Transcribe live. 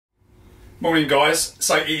Morning guys,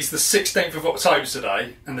 so it is the 16th of October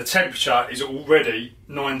today and the temperature is already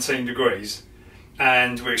 19 degrees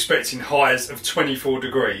and we're expecting highs of 24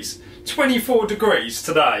 degrees. 24 degrees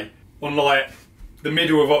today on like the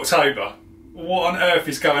middle of October. What on earth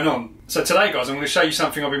is going on? So today guys I'm going to show you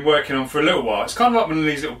something I've been working on for a little while. It's kind of like one of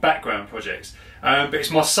these little background projects, but it's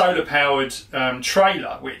my solar powered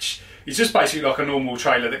trailer, which is just basically like a normal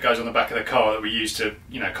trailer that goes on the back of the car that we use to,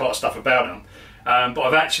 you know, cart stuff about on. But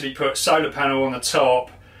I've actually put solar panel on the top,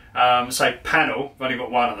 say panel, I've only got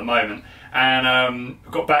one at the moment, and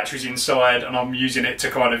I've got batteries inside and I'm using it to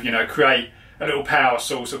kind of, you know, create a little power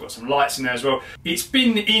source. I've got some lights in there as well. It's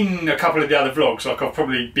been in a couple of the other vlogs, like I've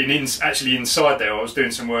probably been actually inside there. I was doing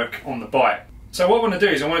some work on the bike. So what I want to do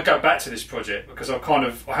is I want to go back to this project because I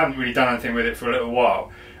haven't really done anything with it for a little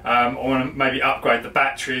while. I want to maybe upgrade the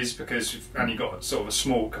batteries because we've only got sort of a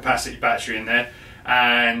small capacity battery in there,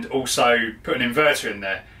 and also put an inverter in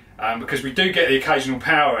there because we do get the occasional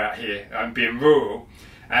power out here, being rural,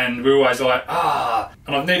 and we're always like,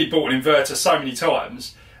 and I've nearly bought an inverter so many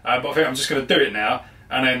times, but I think I'm just going to do it now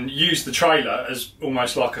and then use the trailer as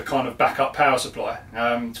almost like a kind of backup power supply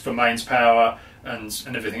for mains power and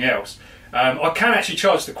everything else. I can actually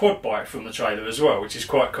charge the quad bike from the trailer as well, which is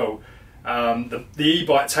quite cool. The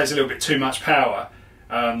e-bike takes a little bit too much power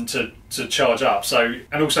to charge up, so,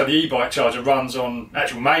 and also the e-bike charger runs on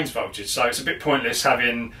actual mains voltage, so it's a bit pointless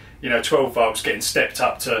having, you know, 12 volts getting stepped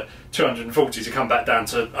up to 240 to come back down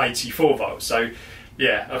to 84 volts. So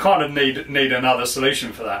yeah, I kind of need another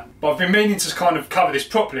solution for that. But I've been meaning to kind of cover this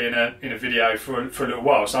properly in a video for a little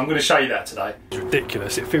while, so I'm going to show you that today. It's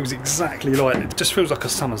ridiculous. It feels exactly like it. It just feels like a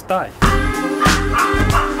summer's day.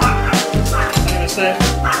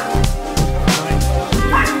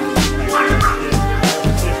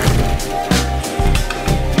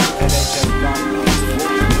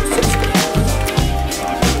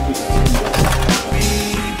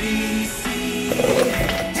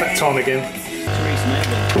 Time again.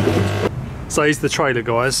 So here's the trailer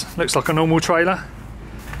guys. Looks like a normal trailer.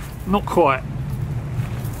 Not quite.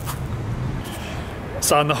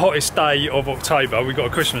 So on the hottest day of October we've got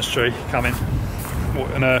a Christmas tree coming.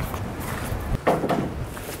 What on earth?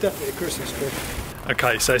 It's definitely a Christmas tree.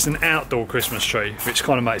 Okay, so it's an outdoor Christmas tree, which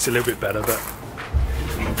kind of makes it a little bit better, but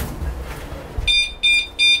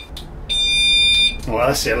well,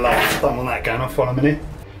 that's the alarm. Don't want that going off on a minute.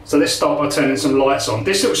 So let's start by turning some lights on.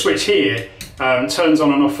 This little switch here turns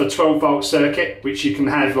on and off a 12 volt circuit, which you can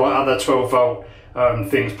have like other 12 volt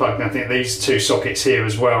things plugged in. I think these two sockets here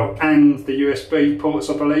as well, and the USB ports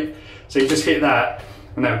I believe. So you just hit that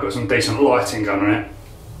and then we've got some decent lighting going on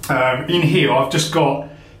it. In here I've just got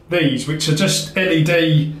these, which are just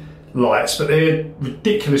LED lights, but they're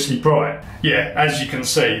ridiculously bright. Yeah, as you can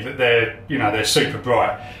see that they're, you know, they're super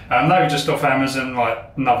bright. They were just off Amazon, like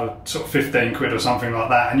another sort of 15 quid or something like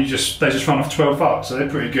that, and they just run off 12 volts, so they're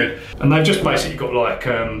pretty good. And they've just basically got like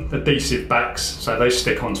adhesive backs, so they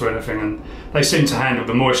stick onto anything, and they seem to handle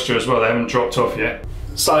the moisture as well. They haven't dropped off yet.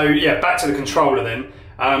 So yeah, back to the controller then.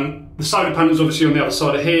 The solar panel's obviously on the other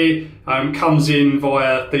side of here, comes in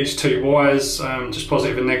via these two wires, just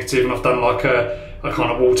positive and negative, and I've done like a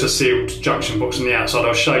kind of water sealed junction box on the outside.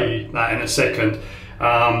 I'll show you that in a second.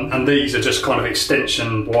 And these are just kind of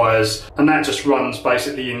extension wires, and that just runs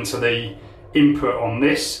basically into the input on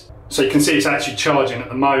this. So you can see it's actually charging at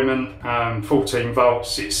the moment, 14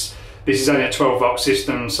 volts. This is only a 12 volt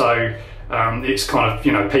system, so it's kind of,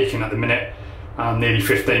 you know, peaking at the minute, nearly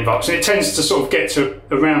 15 volts. And it tends to sort of get to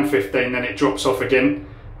around 15, then it drops off again.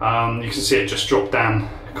 You can see it just dropped down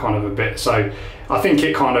kind of a bit. So I think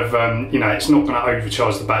it kind of, you know, it's not going to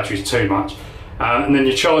overcharge the batteries too much. And then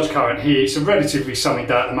your charge current here, it's a relatively sunny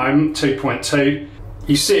day at the moment, 2.2.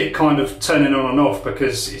 You see it kind of turning on and off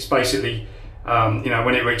because it's basically, you know,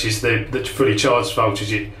 when it reaches the fully charged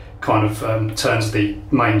voltage, it kind of turns the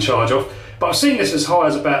main charge off. But I've seen this as high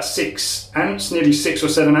as about 6 amps, nearly 6 or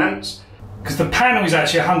 7 amps. Because the panel is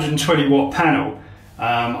actually a 120 watt panel.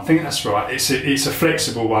 I think that's right. It's a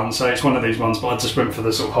flexible one, so it's one of these ones, but I just went for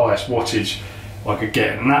the sort of highest wattage I could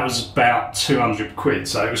get, and that was about 200 quid,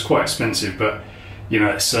 so it was quite expensive, but you know,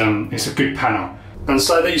 it's a good panel. And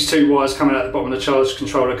so these two wires coming out the bottom of the charge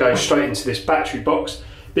controller go straight into this battery box.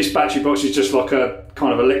 This battery box is just like a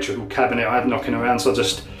kind of electrical cabinet I had knocking around, so I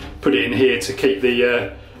just put it in here to keep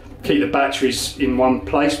the batteries in one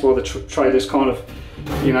place while the trailer's kind of,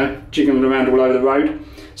 you know, jiggling around all over the road.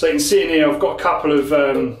 So you can see in here I've got a couple of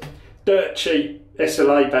dirt cheap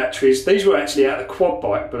SLA batteries. These were actually out of the quad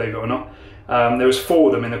bike, believe it or not. There was 4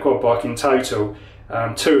 of them in the quad bike in total. 2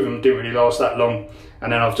 of them didn't really last that long,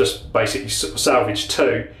 and then I've just basically salvaged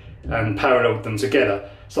 2 and paralleled them together.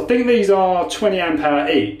 So I think these are 20 amp hour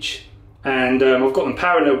each, and I've got them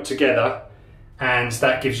parallel together, and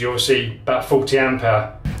that gives you obviously about 40 amp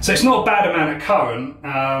hour. So it's not a bad amount of current.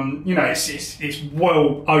 You know, it's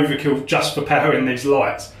well overkill just for powering these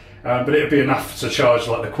lights, but it'll be enough to charge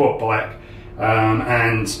like the quad bike,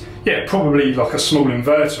 and yeah, probably like a small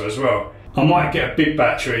inverter as well. I might get a big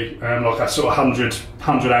battery, like a sort of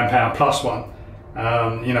 100 amp hour plus one,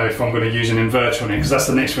 you know, if I'm going to use an inverter on it, because that's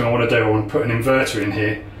the next thing I want to do. I want to put an inverter in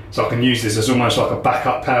here so I can use this as almost like a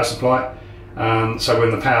backup power supply. So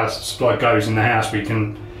when the power supply goes in the house, we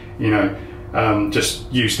can, you know, just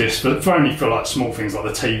use this for only for like small things like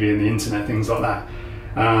the TV and the internet, things like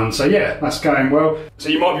that. So yeah, that's going well. So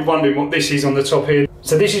you might be wondering what this is on the top here.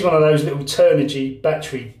 So this is one of those little Turnigy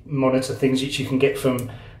battery monitor things which you can get from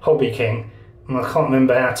Hobby King, and I can't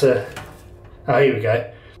remember how to. Oh, here we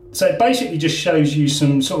go. So it basically just shows you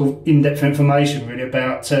some sort of in-depth information really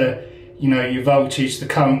about you know, your voltage, the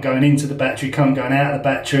current going into the battery, current going out of the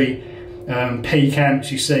battery, peak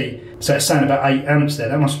amps you see. So it's saying about 8 amps there.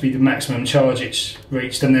 That must be the maximum charge it's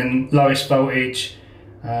reached, and then lowest voltage.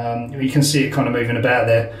 You can see it kind of moving about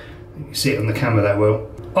there. You can see it on the camera that well.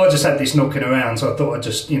 I just had this knocking around, so I thought I'd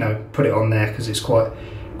just, you know, put it on there because it's quite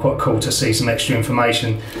cool to see some extra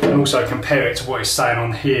information, and also compare it to what it's saying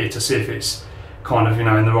on here to see if it's kind of, you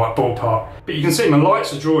know, in the right ballpark. But you can see my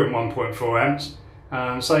lights are drawing 1.4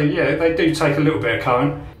 amps, so yeah, they do take a little bit of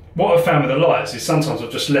current. What I've found with the lights is sometimes I've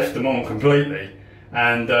just left them on completely,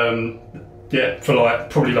 and yeah, for like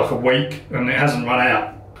probably like a week, and it hasn't run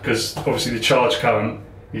out because obviously the charge current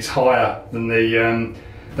is higher than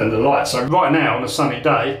the light. So right now on a sunny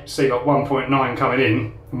day, see like 1.9 coming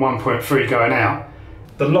in and 1.3 going out.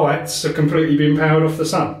 The lights are completely being powered off the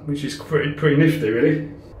sun, which is pretty nifty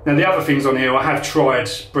really. Now the other things on here, I have tried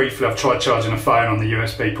briefly, I've tried charging a phone on the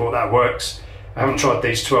USB port, that works. I haven't tried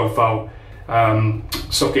these 12 volt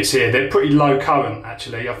sockets here. They're pretty low current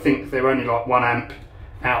actually. I think they're only like 1 amp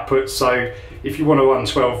output, so if you want to run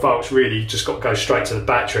 12 volts really, you just got to go straight to the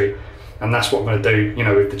battery, and that's what I'm going to do, you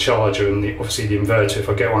know, with the charger and obviously the inverter if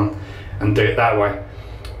I get one, and do it that way.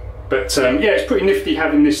 But yeah, it's pretty nifty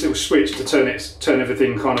having this little switch to turn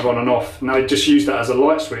everything kind of on and off. Now I just use that as a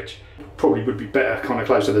light switch. Probably would be better kind of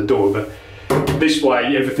close to the door, but this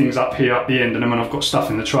way everything's up here at the end, and then when I've got stuff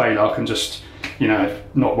in the trailer I can just, you know,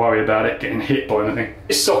 not worry about it getting hit by anything.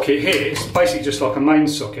 This socket here is basically just like a main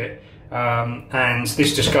socket, and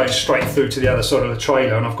this just goes straight through to the other side of the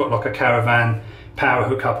trailer, and I've got like a caravan power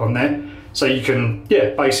hook up on there. So you can,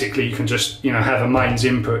 yeah, basically you can just, you know, have a mains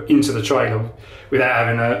input into the trailer without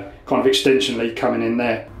having a kind of extension lead coming in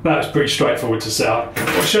there. That was pretty straightforward to set up.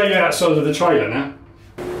 I'll show you outside of the trailer now.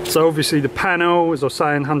 So obviously the panel, as I was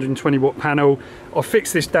saying, 120 watt panel. I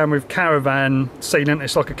fixed this down with caravan sealant.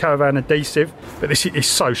 It's like a caravan adhesive, but this is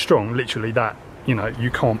so strong, literally that, you know, you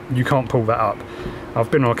can't pull that up. I've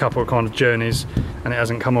been on a couple of kind of journeys and it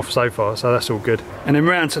hasn't come off so far, so that's all good. And then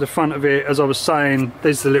round to the front of it, as I was saying,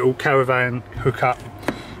 there's the little caravan hookup,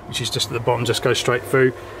 which is just at the bottom, just goes straight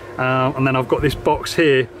through. And then I've got this box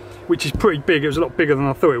here, which is pretty big. It was a lot bigger than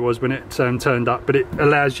I thought it was when it turned up, but it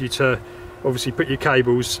allows you to obviously put your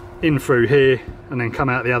cables in through here and then come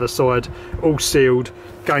out the other side, all sealed.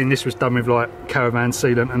 Again, this was done with like caravan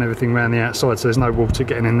sealant and everything around the outside, so there's no water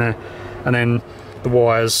getting in there. And then the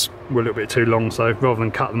wires were a little bit too long, so rather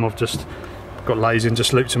than cut them, I've just got lazy and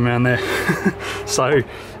just looped them around there. So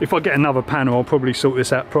if I get another panel, I'll probably sort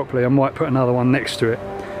this out properly. I might put another one next to it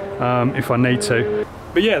if I need to.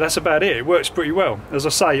 But yeah, that's about it. It works pretty well. As I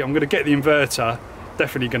say, I'm going to get the inverter,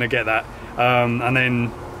 definitely going to get that, and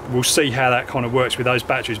then we'll see how that kind of works with those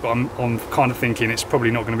batteries. But I'm kind of thinking it's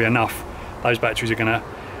probably not going to be enough. Those batteries are going to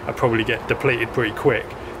probably get depleted pretty quick.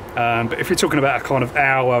 But if you're talking about a kind of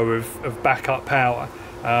hour of backup power,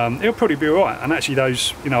 it'll probably be all right. And actually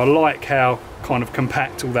those, you know, I like how kind of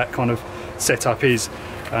compact all that kind of setup is.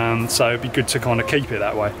 So it'd be good to kind of keep it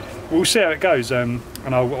that way. We'll see how it goes, and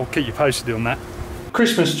I'll keep you posted on that.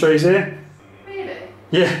 Christmas trees here. Really?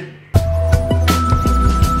 Yeah.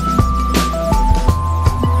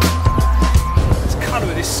 This colour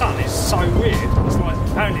of this sun is so weird. It's like,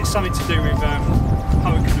 apparently it's something to do with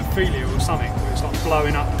hurricane or something, where it's like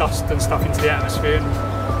blowing up dust and stuff into the atmosphere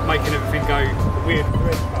and making everything go weird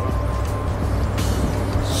red colour.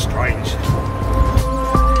 Strange.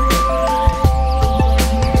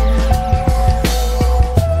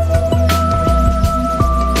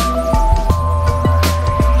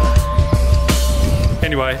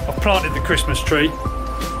 Anyway, I've planted the Christmas tree,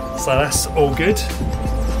 so that's all good.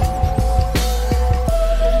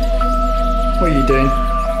 What are you doing?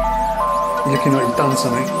 You're looking like you've done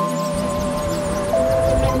something.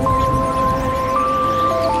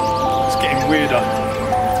 It's getting weirder.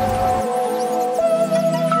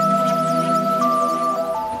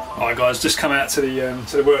 Right guys, just come out to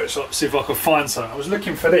the workshop to see if I could find something. I was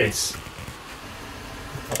looking for this.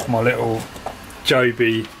 My little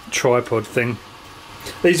Joby tripod thing.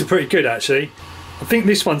 These are pretty good actually. I think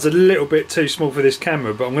this one's a little bit too small for this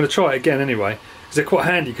camera, but I'm going to try it again anyway, because they're quite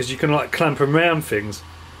handy because you can like clamp them around things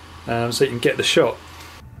so you can get the shot.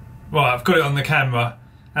 Right, I've got it on the camera.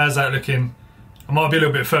 How's that looking? I might be a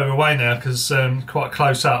little bit further away now because quite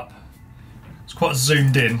close up. It's quite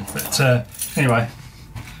zoomed in, but anyway,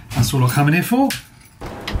 that's all I'm coming here for.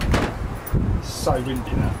 It's so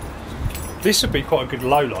windy now. This would be quite a good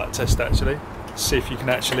low light test actually. See if you can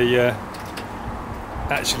actually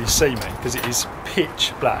see me, because it is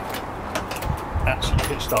pitch black. Actually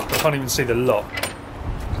pitch dark. I can't even see the lot.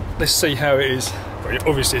 Let's see how it is. Well,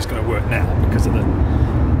 obviously it's going to work now because of I've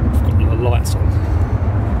got the lights on.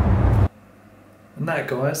 And that,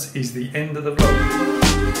 guys, is the end of the vlog.